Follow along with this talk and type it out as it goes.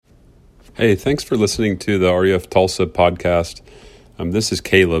Hey, thanks for listening to the RUF Tulsa podcast. This is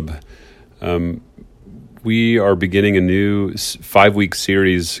Caleb. We are beginning a new 5-week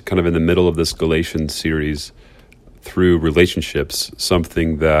series kind of in the middle of this Galatians series through relationships,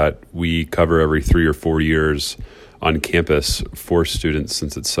 something that we cover every 3 or 4 years on campus for students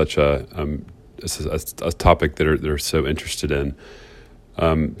since it's such a topic that they're so interested in.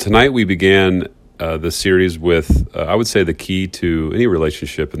 Tonight we began the series with, I would say, the key to any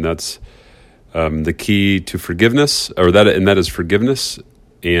relationship, and that's the key to forgiveness, that is forgiveness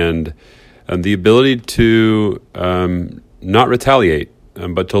and the ability to not retaliate,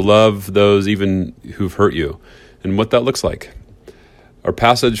 but to love those even who've hurt you, and what that looks like. Our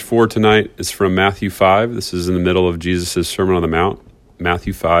passage for tonight is from Matthew 5. This is in the middle of Jesus' Sermon on the Mount,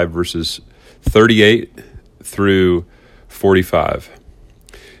 Matthew 5, verses 38 through 45.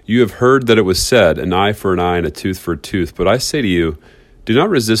 You have heard that it was said, an eye for an eye and a tooth for a tooth, but I say to you, do not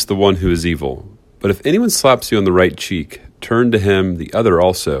resist the one who is evil. But if anyone slaps you on the right cheek, turn to him the other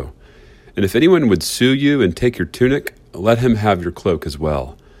also. And if anyone would sue you and take your tunic, let him have your cloak as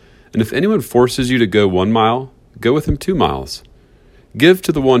well. And if anyone forces you to go 1 mile, go with him 2 miles. Give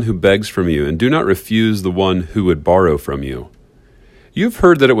to the one who begs from you, and do not refuse the one who would borrow from you. You have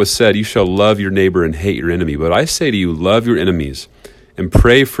heard that it was said, you shall love your neighbor and hate your enemy. But I say to you, love your enemies, and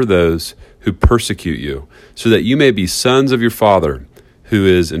pray for those who persecute you, so that you may be sons of your Father who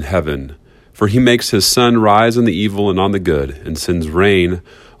is in heaven. For he makes his sun rise on the evil and on the good, and sends rain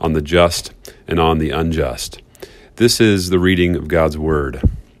on the just and on the unjust. This is the reading of God's word.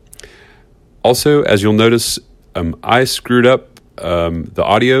 Also, as you'll notice, I screwed up the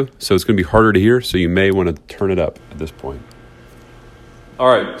audio, so it's going to be harder to hear, so you may want to turn it up at this point. All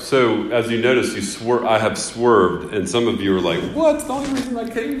right, so as you notice, I have swerved, and some of you are like, what? The only reason I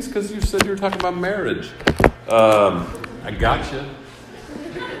came is because you said you were talking about marriage. I gotcha.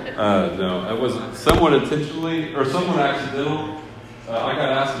 No, it was somewhat intentionally, or somewhat accidental. I got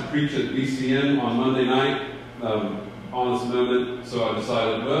asked to preach at BCN on Monday night on this moment, so I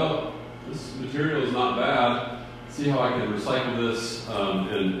decided, well, this material is not bad. See how I can recycle this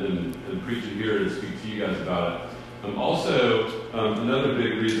and preach it here and speak to you guys about it. Also, another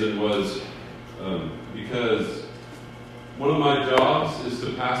big reason was because one of my jobs is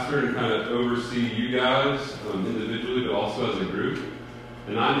to pastor and kind of oversee you guys individually, but also as a group.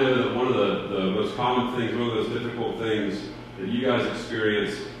 And I know that one of the most common things, one of those difficult things that you guys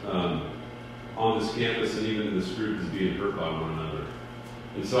experience on this campus and even in this group is being hurt by one another.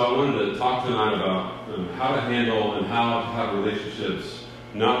 And so I wanted to talk tonight about how to handle and how to have relationships,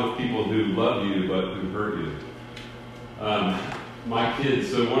 not with people who love you, but who hurt you. My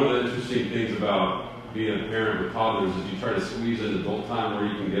kids, so one of the interesting things about being a parent with toddlers is you try to squeeze in adult time where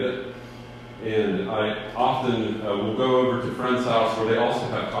you can get it. And I often will go over to friends' house where they also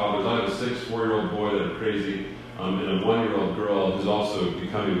have toddlers. I have a 4-year-old boy that are crazy, and a 1-year-old girl who's also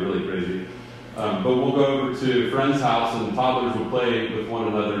becoming really crazy. But we'll go over to friends' house and toddlers will play with one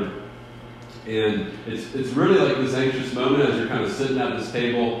another. And it's really like this anxious moment as you're kind of sitting at this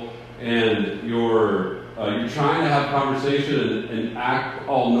table and you're trying to have conversation and act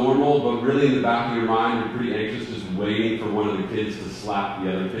all normal, but really in the back of your mind, you're pretty anxious, just waiting for one of the kids to slap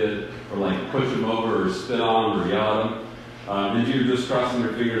the other kid, or like push them over, or spit on them, or yell at them. And you're just crossing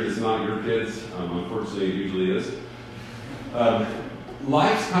your fingers it's not your kids. Unfortunately, it usually is.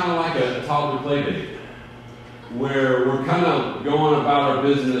 Life's kind of like a toddler play date, where we're kind of going about our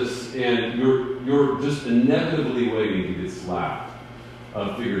business, and you're just inevitably waiting to get slapped,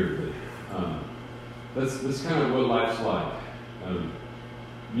 figuratively. That's kind of what life's like.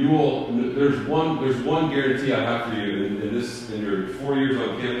 There's one guarantee I have for you in your 4 years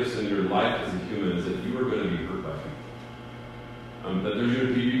on campus and your life as a human is that you are going to be hurt by people. That there's going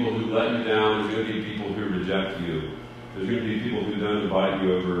to be people who let you down. There's going to be people who reject you. There's going to be people who don't invite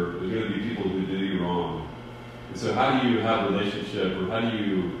you over. There's going to be people who do you wrong. And so, how do you have a relationship, or how do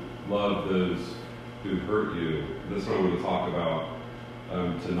you love those who hurt you? That's what I want to talk about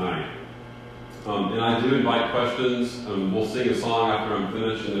tonight. And I do invite questions. We'll sing a song after I'm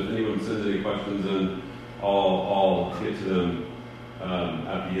finished, and if anyone sends any questions in, I'll get to them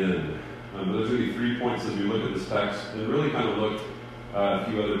at the end. But there's going to be 3 points as we look at this text, and really kind of look at a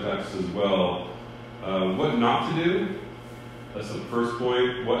few other texts as well. What not to do, that's the first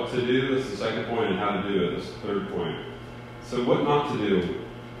point. What to do, that's the second point, and how to do it, that's the third point. So what not to do.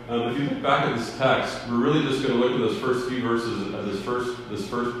 If you look back at this text, we're really just going to look at those first few verses as this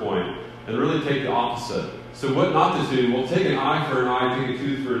first point, and really take the opposite. So what not to do, well, take an eye for an eye, take a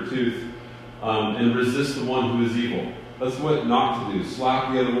tooth for a tooth, and resist the one who is evil. That's what not to do.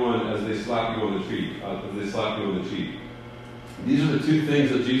 Slap the other one as they slap you on the cheek. These are the two things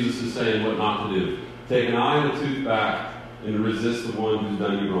that Jesus is saying what not to do. Take an eye and a tooth back and resist the one who's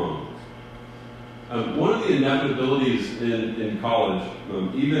done you wrong. One of the inevitabilities in college,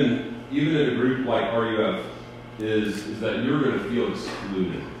 even in a group like RUF, is that you're going to feel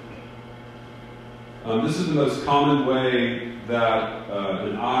excluded. This is the most common way that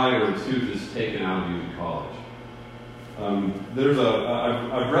an eye or a tooth is taken out of you in college.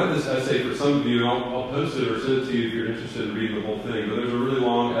 I've read this essay for some of you, and I'll post it or send it to you if you're interested in reading the whole thing, but there's a really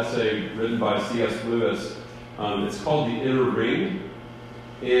long essay written by C.S. Lewis. It's called The Inner Ring,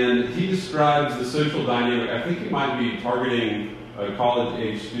 and he describes the social dynamic. I think he might be targeting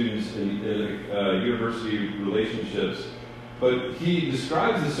college-age students in university relationships, but he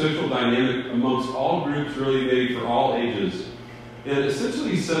describes the social dynamic amongst all groups, really maybe for all ages, and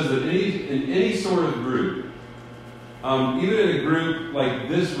essentially says that in any sort of group, even in a group like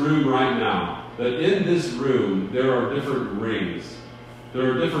this room right now, that in this room there are different rings. There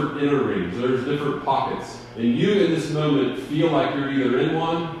are different inner rings. There's different pockets. And you in this moment feel like you're either in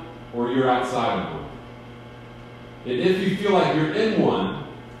one or you're outside of one. And if you feel like you're in one,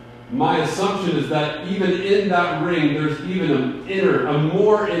 my assumption is that even in that ring, there's even a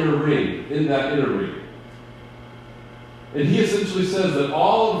more inner ring in that inner ring. And he essentially says that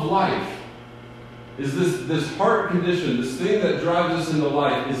all of life is this heart condition, this thing that drives us into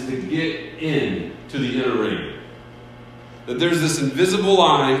life, is to get in to the inner ring. That there's this invisible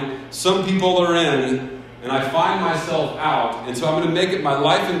line, some people are in, and I find myself out, and so I'm going to make it my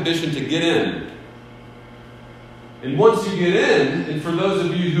life ambition to get in. And once you get in, and for those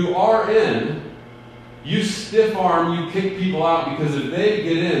of you who are in, you stiff arm, you kick people out, because if they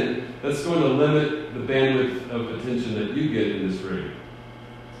get in, that's going to limit the bandwidth of attention that you get in this ring.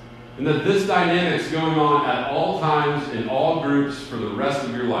 And that this dynamic's going on at all times in all groups for the rest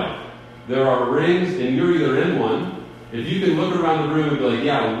of your life. There are rings, and you're either in one. If you can look around the room and be like,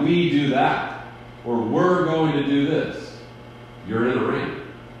 yeah, we do that, or we're going to do this, you're in a ring.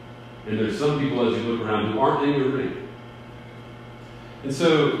 And there's some people, as you look around, who aren't in your ring. And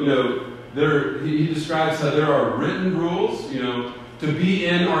so, he describes how there are written rules, to be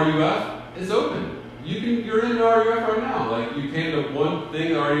in RUF, it's open. You're in RUF right now. Like, you came to one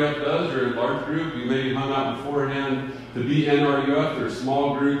thing that RUF does, you're in a large group, you maybe hung out beforehand. To be in RUF, there's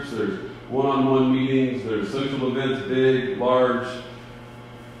small groups, there's one-on-one meetings, there's social events, big, large.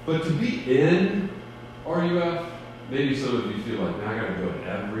 But to be in RUF, maybe some of you feel like, now I got to go to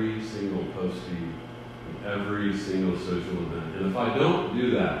every single posting and every single social event. And if I don't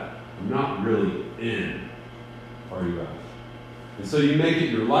do that, I'm not really in RUF. And so you make it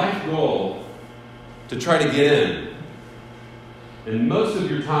your life goal to try to get in. And most of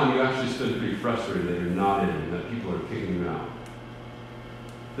your time you actually spend pretty frustrated that you're not in and that people are kicking you out.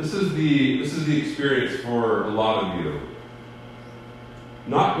 This is the experience for a lot of you.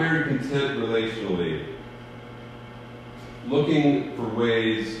 Not very content relationally. Looking for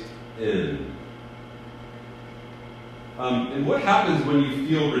ways in. And what happens when you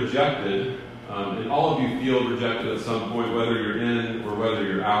feel rejected, and all of you feel rejected at some point, whether you're in or whether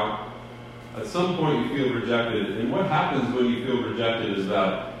you're out, at some point you feel rejected. And what happens when you feel rejected is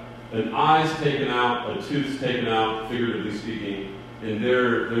that an eye's taken out, a tooth's taken out, figuratively speaking, and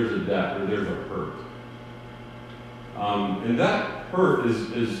there's a debt, or there's a hurt. And that hurt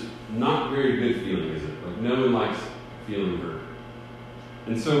is not very good feeling, is it? Like, no one likes feeling hurt.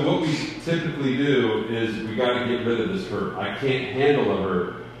 And so what we typically do is we got to get rid of this hurt. I can't handle the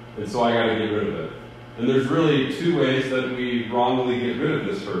hurt, and so I got to get rid of it. And there's really two ways that we wrongly get rid of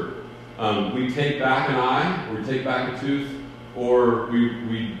this hurt. We take back an eye, or we take back a tooth, or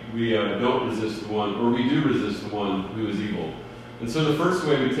we don't resist the one, or we do resist the one who is evil. And so the first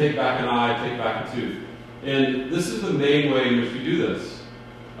way, we take back an eye, take back a tooth. And this is the main way in which we do this.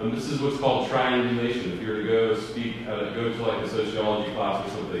 This is what's called triangulation. If you were to go speak, go to like a sociology class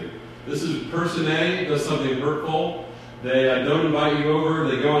or something. This is person A does something hurtful. They don't invite you over.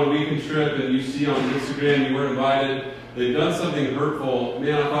 They go on a weekend trip, and you see on Instagram you weren't invited. They've done something hurtful.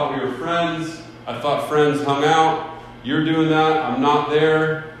 Man, I thought we were friends. I thought friends hung out. You're doing that. I'm not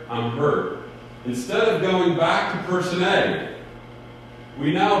there. I'm hurt. Instead of going back to person A,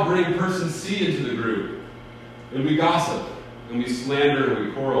 we now bring person C into the group. And we gossip. And we slander and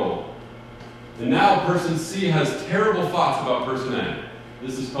we quarrel. And now person C has terrible thoughts about person A.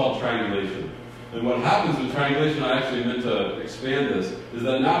 This is called triangulation. And what happens with triangulation, I actually meant to expand this, is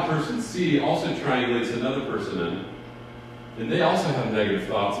that now person C also triangulates another person in. And they also have negative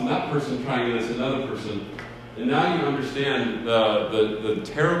thoughts, and that person triangulates another person. And now you understand the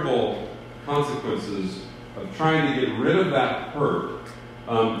terrible consequences of trying to get rid of that hurt.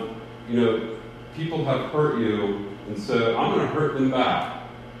 People have hurt you, And so I'm going to hurt them back.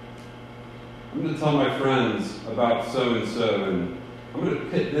 I'm going to tell my friends about so-and-so, and I'm going to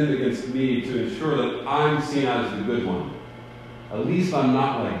pit them against me to ensure that I'm seen as the good one. At least I'm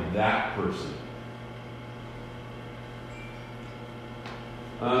not like that person.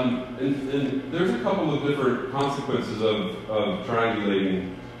 And there's a couple of different consequences of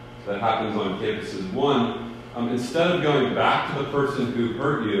triangulating that happens on campuses. One, instead of going back to the person who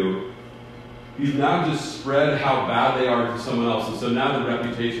hurt you, you've now just spread how bad they are to someone else. And so now the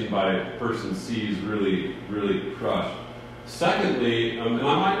reputation by person C is really, really crushed. Secondly, and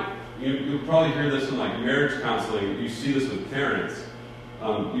you'll probably hear this in like marriage counseling. You see this with parents.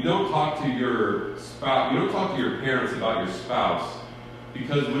 You don't talk to your spouse. You don't talk to your parents about your spouse,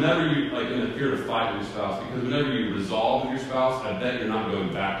 because whenever you interfere to fight with your spouse, because whenever you resolve with your spouse, I bet you're not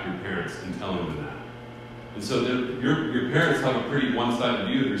going back to your parents and telling them that. And so your parents have a pretty one-sided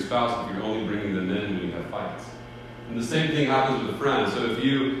view of your spouse if you're only bringing them in when you have fights. And the same thing happens with a friend. So if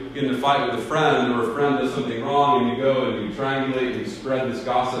you get in a fight with a friend, or a friend does something wrong, and you go and you triangulate and you spread this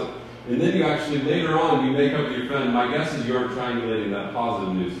gossip, and then you actually later on you make up with your friend, my guess is you aren't triangulating that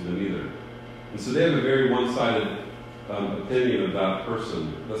positive news to them either. And so they have a very one-sided opinion of that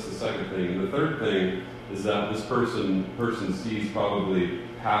person. That's the second thing. And the third thing is that this person sees probably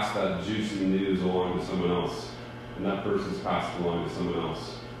passed that juicy news along to someone else, and that person's passed it along to someone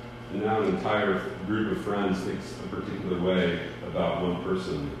else. And now an entire group of friends thinks a particular way about one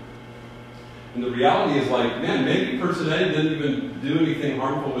person. And the reality is man, maybe person A didn't even do anything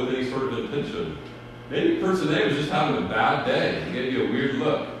harmful with any sort of intention. Maybe person A was just having a bad day and gave you a weird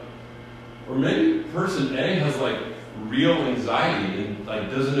look. Or maybe person A has real anxiety and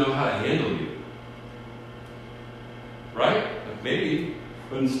doesn't know how to handle you. Right? Maybe.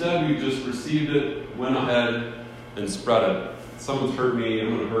 But instead we just received it, went ahead, and spread it. Someone's hurt me,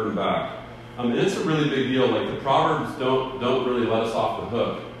 I'm going to hurt them back. And it's a really big deal. The Proverbs don't really let us off the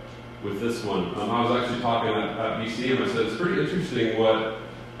hook with this one. I was actually talking at BC, and I said it's pretty interesting what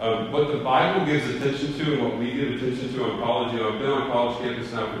the Bible gives attention to and what we give attention to on college. I've been on college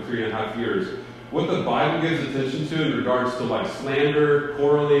campus now for 3.5 years. What the Bible gives attention to in regards to slander,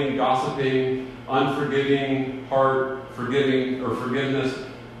 quarreling, gossiping, unforgiving heart, forgiving or forgiveness,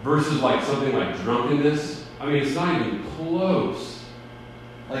 versus something like drunkenness. I mean, it's not even close.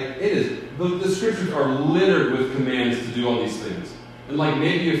 It is. The scriptures are littered with commands to do all these things. And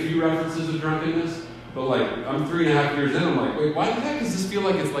maybe a few references of drunkenness, but I'm 3.5 years in, I'm wait, why the heck does this feel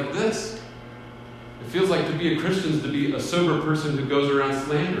like it's like this? It feels like to be a Christian is to be a sober person who goes around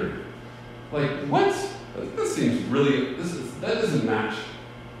slandering. What? That seems really, that doesn't match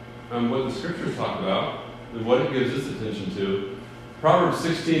what the scriptures talk about and what it gives its attention to. Proverbs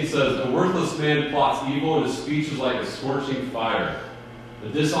 16 says, a worthless man plots evil, and his speech is like a scorching fire. A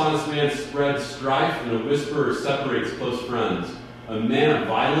dishonest man spreads strife, and a whisperer separates close friends. A man of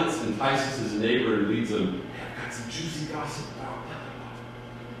violence entices his neighbor and leads him. I've got some juicy gossip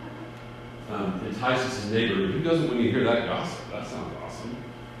about. Entices his neighbor. Who doesn't when you hear that gossip? That sounds awesome.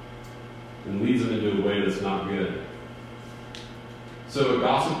 And leads him into a way that's not good. So a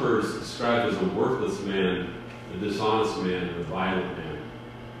gossiper is described as a worthless man, a dishonest man, and a violent man.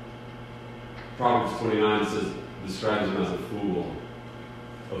 Proverbs 29 describes him as a fool.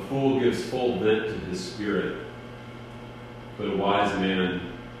 A fool gives full vent to his spirit, but a wise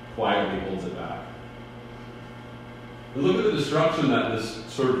man quietly holds it back. And look at the destruction that this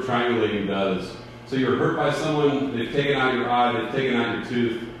sort of triangulating does. So you're hurt by someone, they've taken out your eye, they've taken out your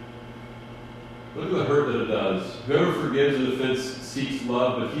tooth. Look at the hurt that it does. Whoever forgives an offense seeks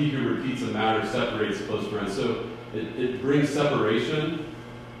love, but he who repeats a matter separates close friends. So it brings separation.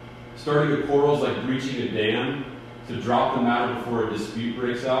 Starting with quarrels like breaching a dam to drop the matter before a dispute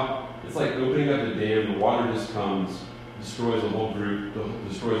breaks out. It's like opening up a dam, the water just comes, destroys a whole group,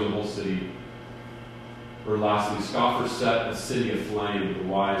 destroys a whole city. Or lastly, scoffers set a city aflame, but the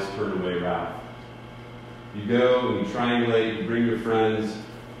wise turn away wrath. You go and you triangulate, you bring your friends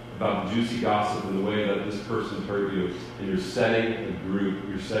about the juicy gossip and the way that this person's hurt you, and you're setting a group,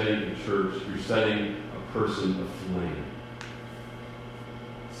 you're setting a church, you're setting a person aflame.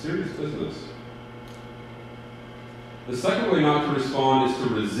 Serious business. The second way not to respond is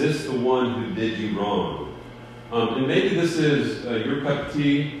to resist the one who did you wrong. And maybe this is your cup of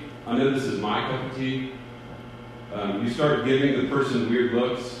tea. I know this is my cup of tea. You start giving the person weird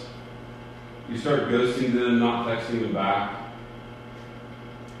looks. You start ghosting them, not texting them back.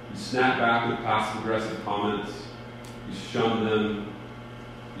 You snap back with passive-aggressive comments. You shun them.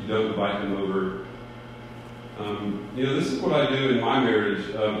 You don't invite them over. This is what I do in my marriage.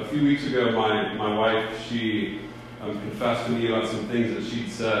 A few weeks ago, my wife, she confessed to me about some things that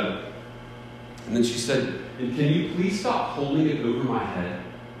she'd said. And then she said, And can you please stop holding it over my head?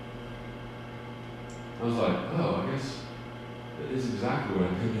 I was like, oh, I guess that is exactly what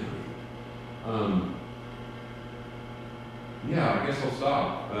I'm doing. Yeah, I guess I'll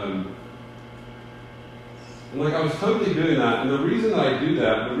stop. And like I was totally doing that, and the reason that I do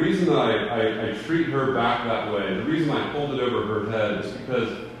that, the reason that I treat her back that way, the reason I hold it over her head is because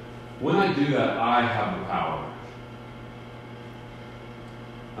when I do that, I have the power.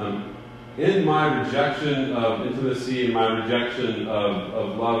 In my rejection of intimacy, in my rejection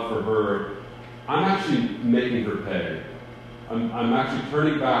of love for her, I'm actually making her pay. I'm actually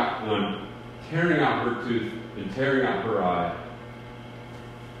turning back and I'm tearing out her tooth and tearing out her eye.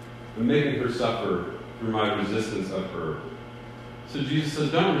 I'm making her suffer through my resistance of her. So Jesus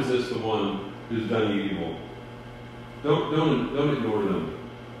says, don't resist the one who's done you evil. Don't ignore them.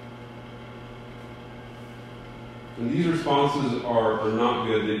 And these responses are not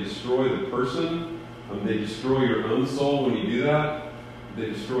good. They destroy the person. They destroy your own soul when you do that. They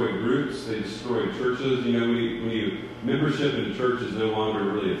destroy groups. They destroy churches. You know, membership in church is no longer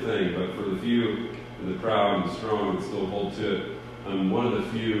really a thing, but for the few and the proud and the strong that still hold to it, one of the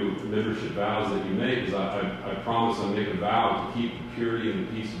few membership vows that you make is I promise I'll make a vow to keep the purity and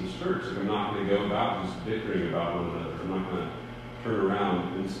the peace of this church. Like I'm not going to go about just bickering about one another. I'm not going to turn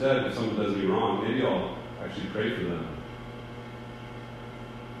around. Instead, if someone does me wrong, maybe I'll actually pray for them.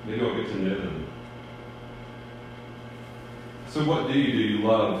 Maybe I'll get to know them. So what do? You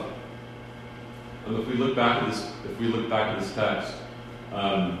love. If we look back at this text,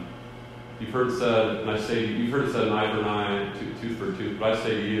 you've heard it said, and I say, you've heard it said, an eye for an eye, tooth for a tooth. But I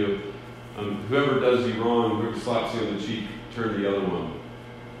say to you, whoever does you wrong, whoever slaps you on the cheek, turn the other one.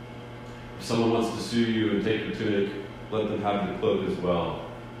 If someone wants to sue you and take your tunic, let them have the cloak as well.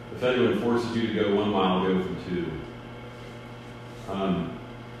 If anyone forces you to go 1 mile, go for 2.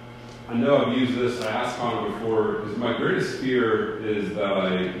 I know I've used this, I asked Connor before, because my greatest fear is that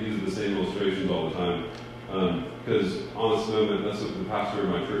I use the same illustrations all the time. Because, honest moment, that's what the pastor of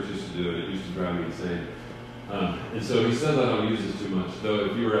my church used to do, and it used to drive me insane. And so he said that I don't use this too much. Though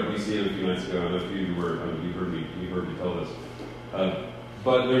if you were at BCM a few nights ago, I know a few of you were, you heard me tell this.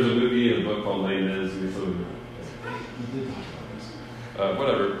 But there's a movie and a book called Les Mis, and some of you did talk about this.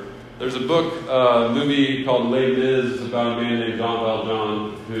 Whatever. There's a book, movie called Les Mis. It's about a man named Jean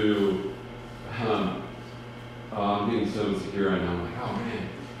Valjean who, I'm getting so insecure right now. I'm like, oh man,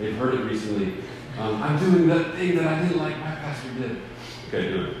 they've heard it recently. I'm doing that thing that I didn't like my pastor did.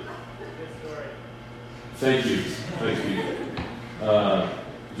 Okay, do it. Good story. Thank you.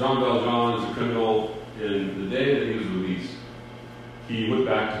 Jean Valjean is a criminal. In the day that he was released, he went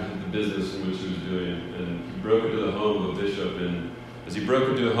back to the business in which he was doing, and he broke into the home of a bishop. And as he broke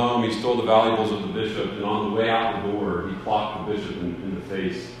into the home, he stole the valuables of the bishop. And on the way out the door, he clocked the bishop in the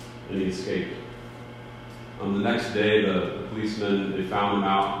face, and he escaped. The next day, the policemen, they found him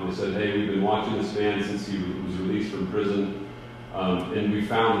out, and they said, hey, we've been watching this man since he was released from prison, and we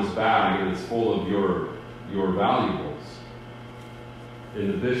found this bag, and it's full of your valuables. And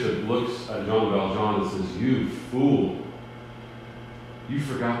the bishop looks at Jean Valjean and says, you fool, you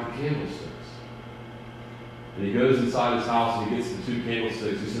forgot the candlesticks. And he goes inside his house, and he gets the 2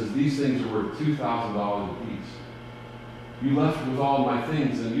 candlesticks. He says, these things are worth $2,000 a piece. You left with all my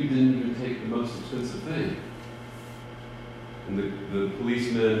things, and you didn't even take the most expensive thing. And the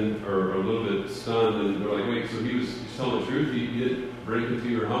policemen are a little bit stunned, and they're like, wait, so he's telling the truth? He didn't break into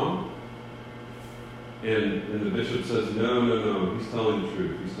your home? And the bishop says, no, he's telling the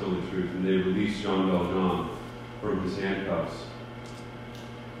truth. And they release Jean Valjean from his handcuffs.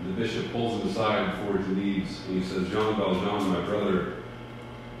 And the bishop pulls him aside before he leaves, and he says, Jean Valjean, my brother,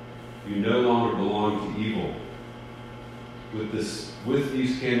 you no longer belong to evil. With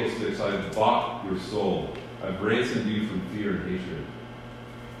these candlesticks, I've bought your soul. I've ransomed you from fear and hatred.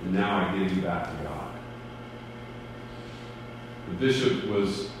 And now I give you back to God. The bishop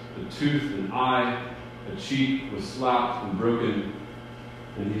was a tooth, an eye, a cheek was slapped and broken,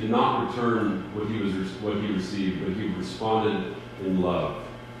 and he did not return what he received, but he responded in love.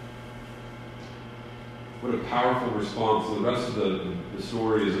 What a powerful response. So the rest of the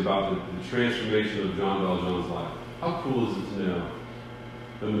story is about the transformation of Jean Valjean's life. How cool is it to know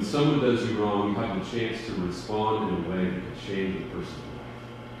that when someone does you wrong, you have the chance to respond in a way that can change the person's life?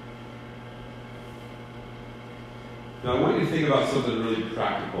 Now, I want you to think about something really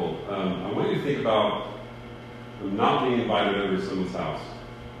practical. I want you to think about not being invited over to someone's house.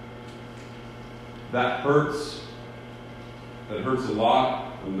 That hurts. That hurts a lot.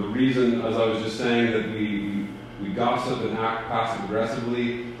 And the reason, as I was just saying, that we gossip and act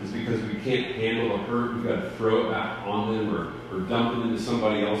passive-aggressively is because we can't handle a hurt. We've got to throw it back on them or dump it into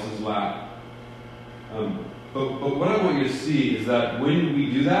somebody else's lap. But what I want you to see is that when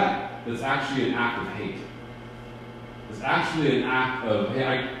we do that, it's actually an act of hate. It's actually an act of,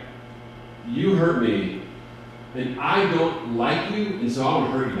 hey, you hurt me, and I don't like you, and so I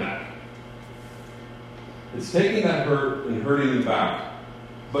want to hurt you back. It's taking that hurt and hurting them back.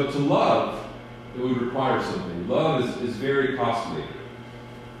 But to love, it would require something. Love is very costly.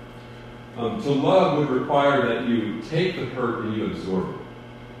 To love would require that you take the hurt and you absorb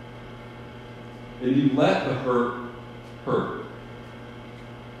it. And you let the hurt hurt.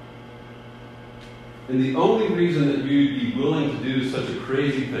 And the only reason that you'd be willing to do such a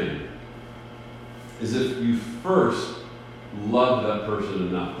crazy thing is if you first love that person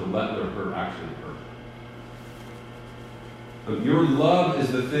enough to let their hurt actually hurt. Your love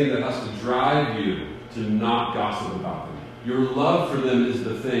is the thing that has to drive you to not gossip about them. Your love for them is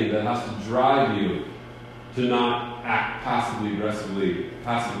the thing that has to drive you to not act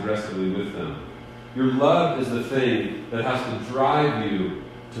passive-aggressively with them. Your love is the thing that has to drive you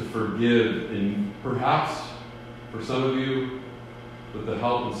to forgive, and perhaps, for some of you, with the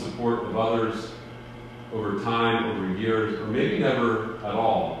help and support of others, over time, over years, or maybe never at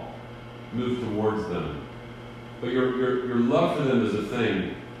all, move towards them. But your love for them is a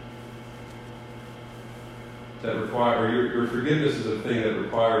thing that your forgiveness is a thing that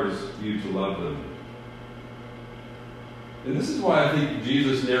requires you to love them. And this is why I think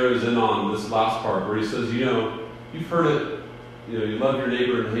Jesus narrows in on this last part where he says, you've heard it, you love your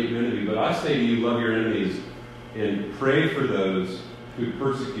neighbor and hate your enemy, but I say to you, love your enemies and pray for those who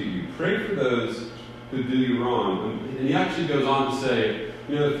persecute you. Pray for those who do you wrong. And he actually goes on to say, if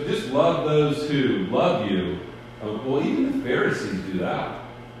you just love those who love you, well, even the Pharisees do that.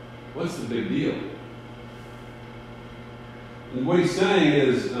 What's the big deal? And what he's saying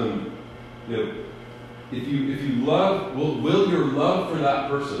is, if you love, will your love for that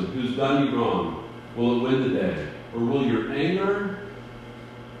person who's done you wrong, will it win the day? Or will your anger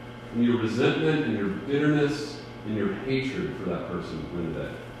and your resentment and your bitterness and your hatred for that person win the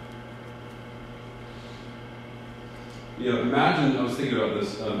day? Imagine, I was thinking about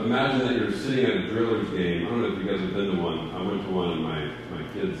this, imagine that you're sitting at a Drillers game. I don't know if you guys have been to one. I went to one and my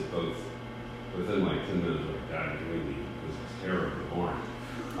kids both, within like 10 minutes, were like, Dad, can we leave? This is terribly boring.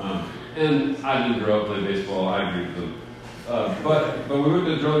 And I didn't grow up playing baseball. I agree with them. But we went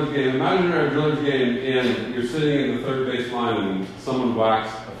to a Drillers game. Imagine you're at a Drillers game and you're sitting in the third base line and someone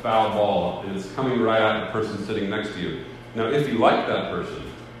whacks a foul ball and it's coming right at the person sitting next to you. Now, if you like that person,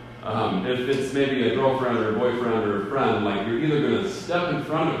 if it's maybe a girlfriend or a boyfriend or a friend, like you're either going to step in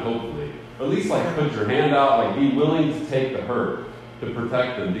front of it, hopefully, or at least like put your hand out, like be willing to take the hurt to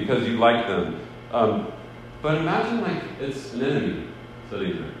protect them because you like them. But imagine like it's an enemy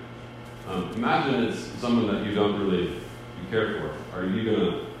sitting there. Imagine it's someone that you don't really care for. Are you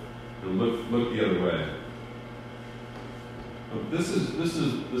going to look the other way? This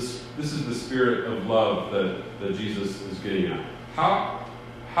is the spirit of love that Jesus is getting at.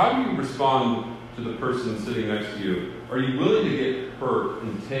 How do you respond to the person sitting next to you? Are you willing to get hurt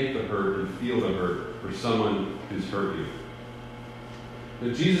and take the hurt and feel the hurt for someone who's hurt you?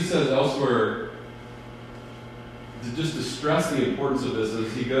 Now, Jesus says elsewhere, just to stress the importance of this,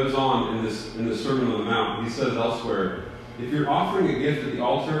 as he goes on in the Sermon on the Mount, he says elsewhere, if you're offering a gift at the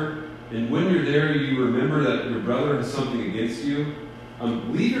altar, and when you're there you remember that your brother has something against you,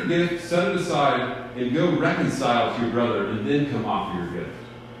 leave your gift, set it aside, and go reconcile to your brother, and then come offer your gift.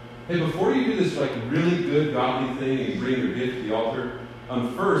 Hey, before you do this like really good godly thing and bring your gift to the altar,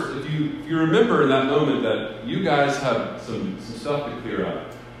 first, if you remember in that moment that you guys have some stuff to clear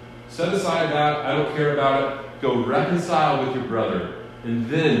up, set aside that, I don't care about it, go reconcile with your brother, and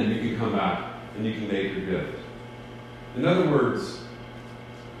then you can come back and you can make your gift. In other words,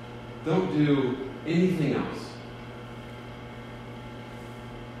 don't do anything else.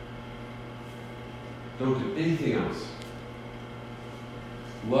 Don't do anything else.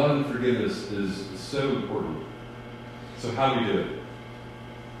 Love and forgiveness is so important. So how do we do it?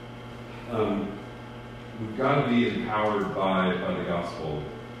 We've got to be empowered by the gospel.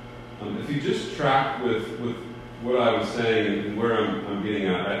 If you just track with what I was saying and where I'm getting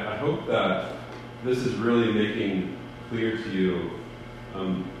at, I hope that this is really making clear to you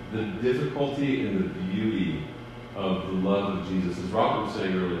the difficulty and the beauty of the love of Jesus, as Robert was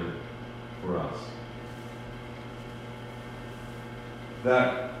saying earlier, for us.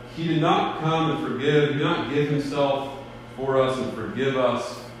 That he did not come and forgive, he did not give himself for us and forgive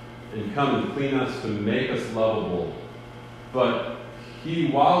us and come and clean us to make us lovable. But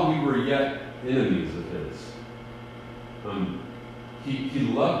he, while we were yet enemies of his, he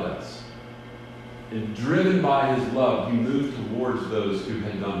loved us. And driven by his love, he moved towards those who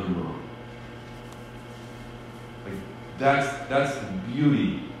had done him wrong. That's the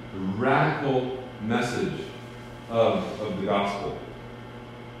beauty, the radical message of the gospel.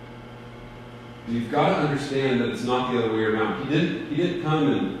 You've got to understand that it's not the other way around. He didn't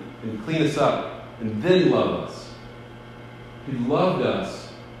come and clean us up and then love us. He loved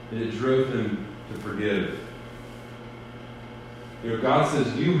us, and it drove him to forgive. God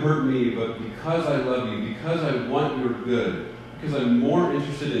says, you hurt me, but because I love you, because I want your good, because I'm more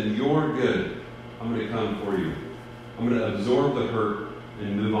interested in your good, I'm going to come for you. I'm going to absorb the hurt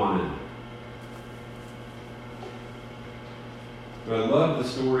and move on in. But I love the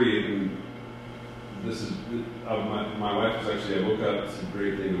story, and this is, my wife was actually, I woke up, it's a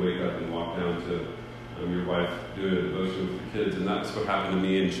great thing to wake up and walk down to your wife doing a devotion with the kids, and that's what happened to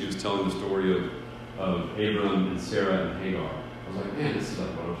me, and she was telling the story of Abram and Sarah and Hagar. I was like, man, this is like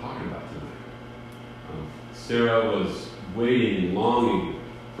what I'm talking about tonight. Sarah was waiting and longing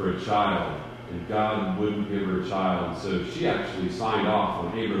for a child, and God wouldn't give her a child, so she actually signed off on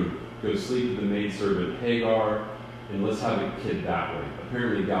Abram, go sleep with the maidservant Hagar, and let's have a kid that way.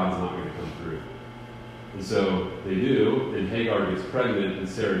 Apparently God's not going to come through. And so they do, and Hagar gets pregnant, and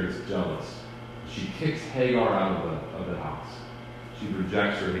Sarah gets jealous. She kicks Hagar out of the house. She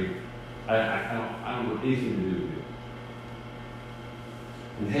rejects her. I don't want anything to do with you.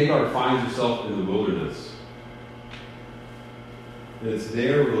 And Hagar finds herself in the wilderness. And it's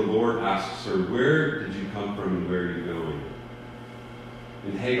there where the Lord asks her, where did you come from and where are you going?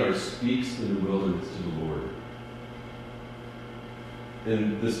 And Hagar speaks in the wilderness to the Lord.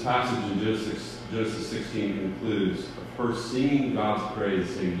 And this passage in Genesis 16 concludes of her singing God's praise,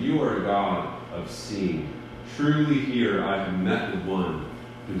 saying, you are a God of seeing. Truly here I have met the one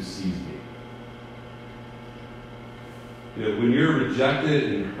who sees me. When you're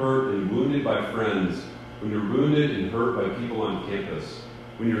rejected and hurt and wounded by friends, when you're wounded and hurt by people on campus,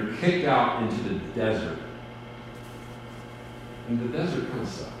 when you're kicked out into the desert, and the desert kind of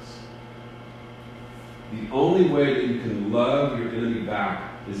sucks. The only way that you can love your enemy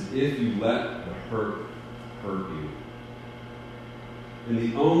back is if you let the hurt you. And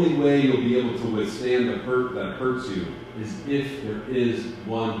the only way you'll be able to withstand the hurt that hurts you is if there is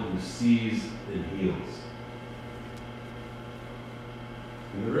one who sees and heals.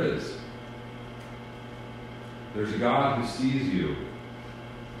 And there is. There's a God who sees you.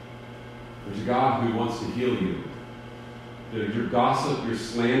 There's a God who wants to heal you. Your gossip, your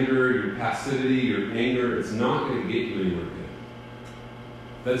slander, your passivity, your anger, it's not going to get you anywhere good.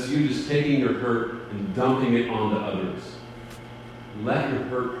 That's you just taking your hurt and dumping it onto others. Let your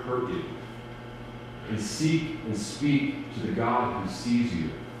hurt you. And seek and speak to the God who sees you.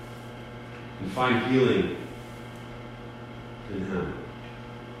 And find healing in Him.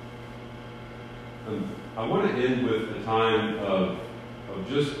 I want to end with a time of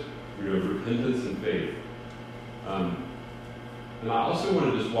just repentance and faith. And I also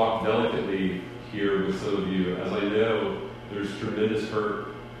want to just walk delicately here with some of you, as I know there's tremendous hurt.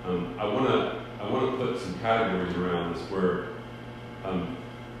 I want to put some categories around this where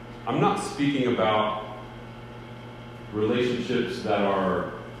I'm not speaking about relationships that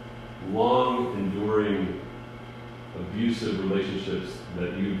are long, enduring, abusive relationships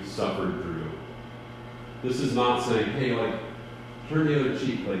that you've suffered through. This is not saying, hey, turn the other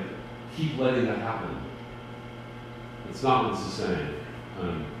cheek, keep letting that happen. It's not what this is saying.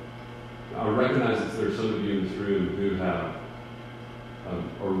 I recognize that there are some of you in this room who have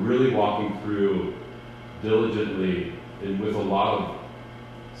are really walking through diligently and with a lot of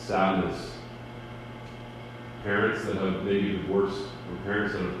sadness. Parents that have maybe divorced, or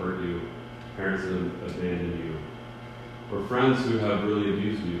parents that have hurt you, parents that have abandoned you, or friends who have really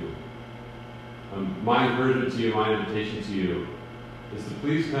abused you. My encouragement to you, my invitation to you, is to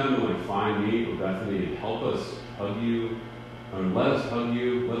please come and find me or Bethany and help us hug you. Let us hug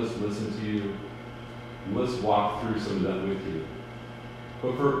you. Let us listen to you. And let's walk through some of that with you.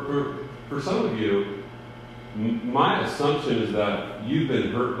 But for some of you, my assumption is that you've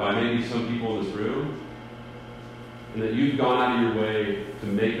been hurt by maybe some people in this room, and that you've gone out of your way to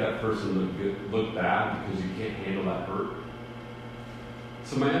make that person look bad because you can't handle that hurt.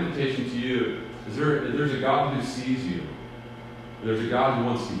 So my invitation to you is there's a God who sees you. There's a God who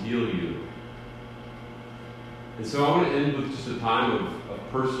wants to heal you. And so I want to end with just a time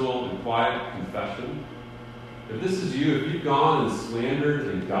of personal and quiet confession. If this is you, if you've gone and slandered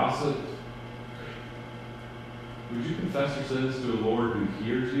and gossiped, would you confess your sins to a Lord who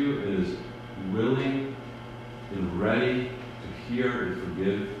hears you and is willing and ready to hear and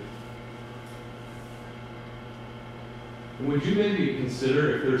forgive? And would you maybe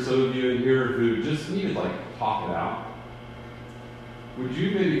consider, if there's some of you in here who just need to talk it out, would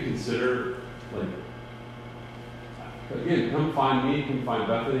you maybe consider Again, come find me, come find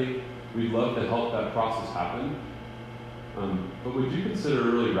Bethany. We'd love to help that process happen. But would you consider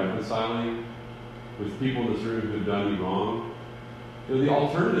really reconciling with people in this room who have done you wrong? The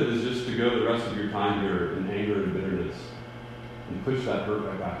alternative is just to go the rest of your time here in anger and bitterness and push that hurt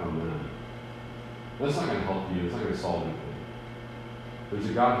right back on them. That's not going to help you. It's not going to solve anything. There's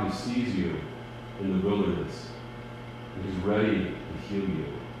a God who sees you in the wilderness and who's ready to heal you.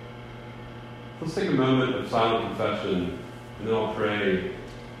 Let's take a moment of silent confession, and then I'll pray,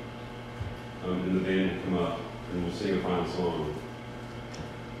 and the band will come up, and we'll sing a final song.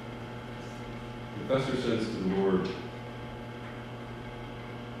 Confess your sins to the Lord.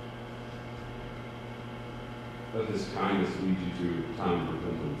 Let His kindness lead you to a time of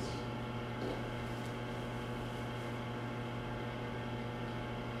repentance.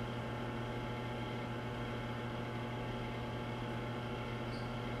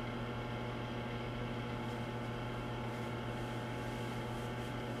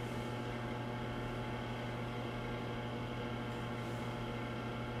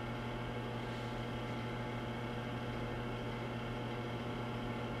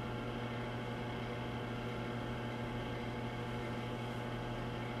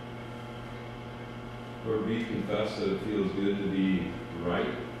 Lord, we confess that it feels good to be right.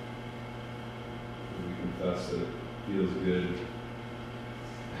 We confess that it feels good.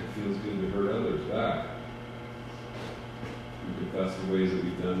 It feels good to hurt others back. We confess the ways that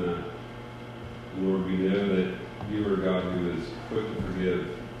we've done that. And Lord, we know that you are a God who is quick to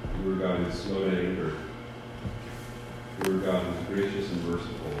forgive. You are a God who is slow to anger. You are a God who is gracious and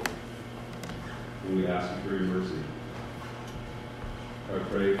merciful. And we ask you for your mercy. I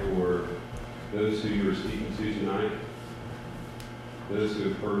pray for those who you are speaking to tonight, those who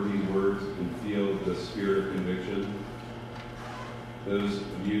have heard these words and feel the spirit of conviction, those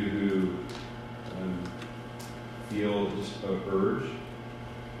of you who feel just an urge,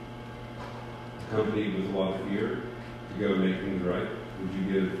 accompanied with a lot of fear, to go make things right. Would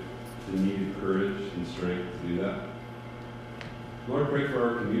you give the needed courage and strength to do that? Lord, I pray for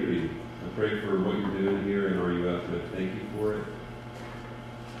our community. I pray for what you're doing here in RUF, and I thank you for it.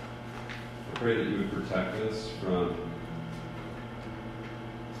 I pray that you would protect us from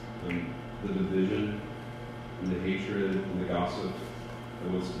the division and the hatred and the gossip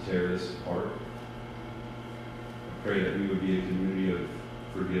that wants to tear us apart. I pray that we would be a community of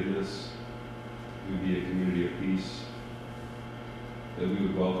forgiveness. We would be a community of peace. That we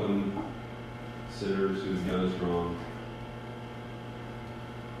would welcome sinners who have done us wrong.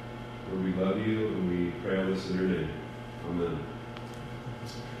 Lord, we love you and we pray all this in your name. Amen.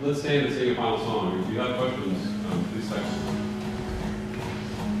 Let's stand and sing a final song. If you have questions, please text me.